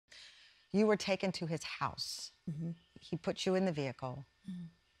You were taken to his house. He put you in the vehicle.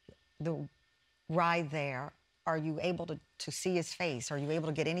 The ride there, are you able to see his face? Are you able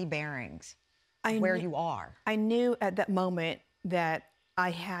to get any bearings where you are? I knew at that moment that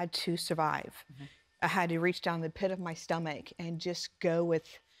I had to survive. I had to reach down the pit of my stomach and just go with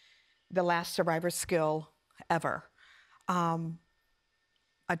the last survivor skill ever.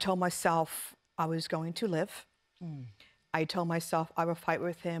 I told myself I was going to live. I told myself I would fight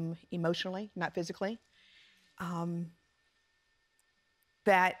with him emotionally, not physically.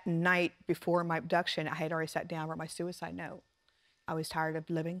 That night before my abduction, I had already sat down and wrote my suicide note. I was tired of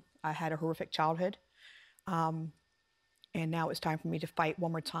living. I had a horrific childhood. And now it's time for me to fight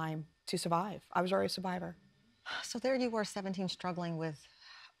one more time to survive. I was already a survivor. So there you were, 17, struggling with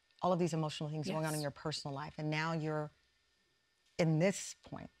all of these emotional things going on in your personal life. And now you're in this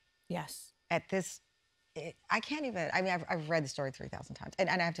point. Yes. At this, I can't even, I mean, I've read the story 3,000 times. And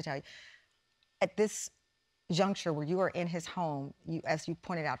I have to tell you, at this juncture where you are in his home, you, as you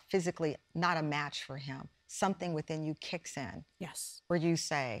pointed out, physically not a match for him, something within you kicks in. Yes. Where you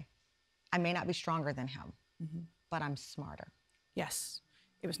say, I may not be stronger than him, but I'm smarter. Yes.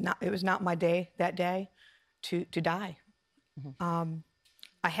 It was not my day that day to die.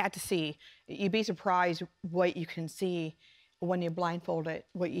 I had to see. You'd be surprised what you can see when you're blindfolded,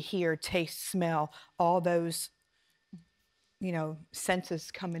 what you hear, taste, smell, all those, you know, senses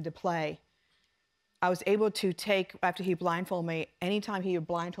come into play. I was able to take, after he blindfolded me, anytime he would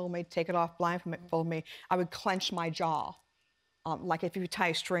blindfold me, take it off, blindfold me, I would clench my jaw. Like if you tie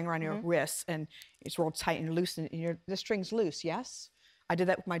a string around your wrist and it's rolled tight and loose and the string's loose, yes? I did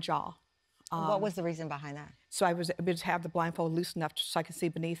that with my jaw. What was the reason behind that? So I was able to have the blindfold loose enough so I could see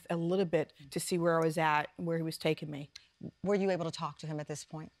beneath a little bit to see where I was at and where he was taking me. Were you able to talk to him at this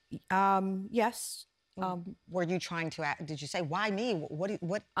point? Yes. Were you trying to, did you say, why me?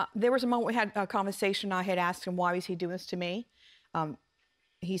 What? There was a moment we had a conversation. I had asked him, why was he doing this to me?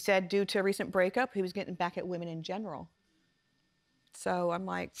 He said, due to a recent breakup, he was getting back at women in general. So I'm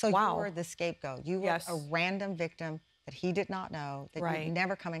like, so wow. You were the scapegoat. You were a random victim that he did not know, that you'd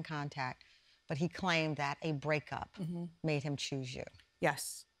never come in contact, but he claimed that a breakup made him choose you.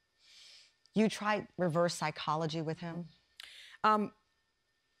 Yes. You tried reverse psychology with him?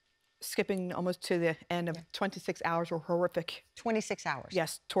 Skipping almost to the end of 26 hours were horrific. 26 hours?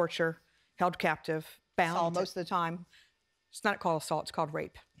 Yes, torture, held captive, bound Assaulted. Most of the time. It's not called assault, it's called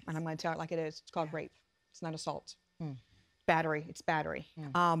rape. And I'm gonna tell it like it is, it's called rape. It's not assault. Battery, it's battery.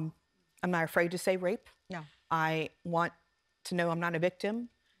 I'm not afraid to say rape. No. I want to know I'm not a victim,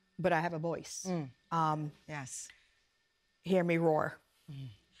 but I have a voice. Yes. Hear me roar.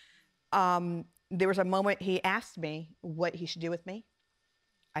 There was a moment he asked me what he should do with me.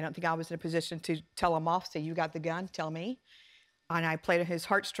 I don't think I was in a position to tell him off, say, you got the gun, tell me. And I played on his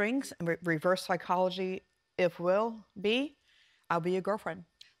heartstrings, and reverse psychology, if will be, I'll be your girlfriend.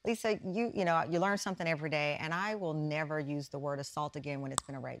 Lisa, you learn something every day, and I will never use the word assault again when it's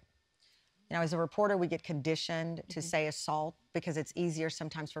been a rape. You know, as a reporter, we get conditioned to say assault because it's easier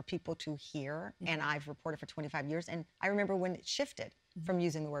sometimes for people to hear, and I've reported for 25 years, and I remember when it shifted from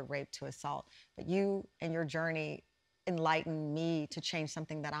using the word rape to assault. But you and your journey enlightened me to change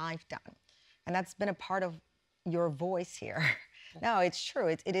something that I've done. And that's been a part of your voice here. No, it's true.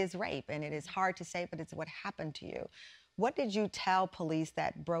 It is rape, and it is hard to say, but it's what happened to you. What did you tell police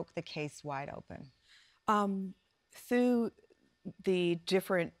that broke the case wide open? Through the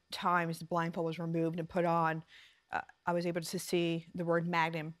different times the blindfold was removed and put on, I was able to see the word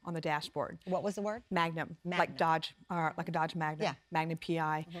Magnum on the dashboard. What was the word? Magnum. Like Dodge, like a Dodge Magnum. Yeah. Magnum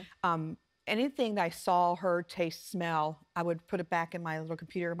PI. Anything that I saw, heard, taste, smell, I would put it back in my little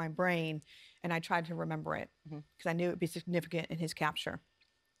computer in my brain, and I tried to remember it because I knew it would be significant in his capture.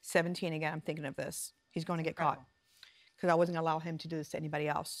 17 again, I'm thinking of this. He's going to get caught because I wasn't going to allow him to do this to anybody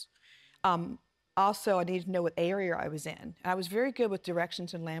else. Also, I needed to know what area I was in. And I was very good with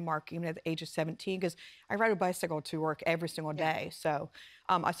directions and landmark even at the age of 17 because I ride a bicycle to work every single day. So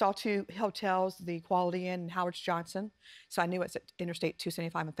I saw 2 hotels, the Quality Inn and Howard Johnson. So I knew it's at Interstate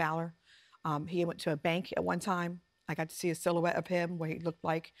 275 in Fowler. He went to a bank at one time. I got to see a silhouette of him, what he looked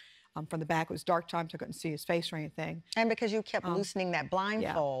like. From the back, it was dark time, so I couldn't see his face or anything. And because you kept loosening that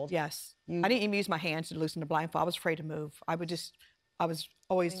blindfold. Yes. I didn't even use my hands to loosen the blindfold. I was afraid to move. I was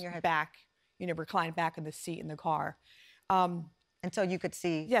always back, you know, reclined back in the seat in the car. And so you could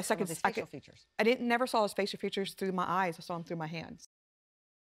see yes, I could, his facial features. I never saw his facial features through my eyes. I saw them through my hands.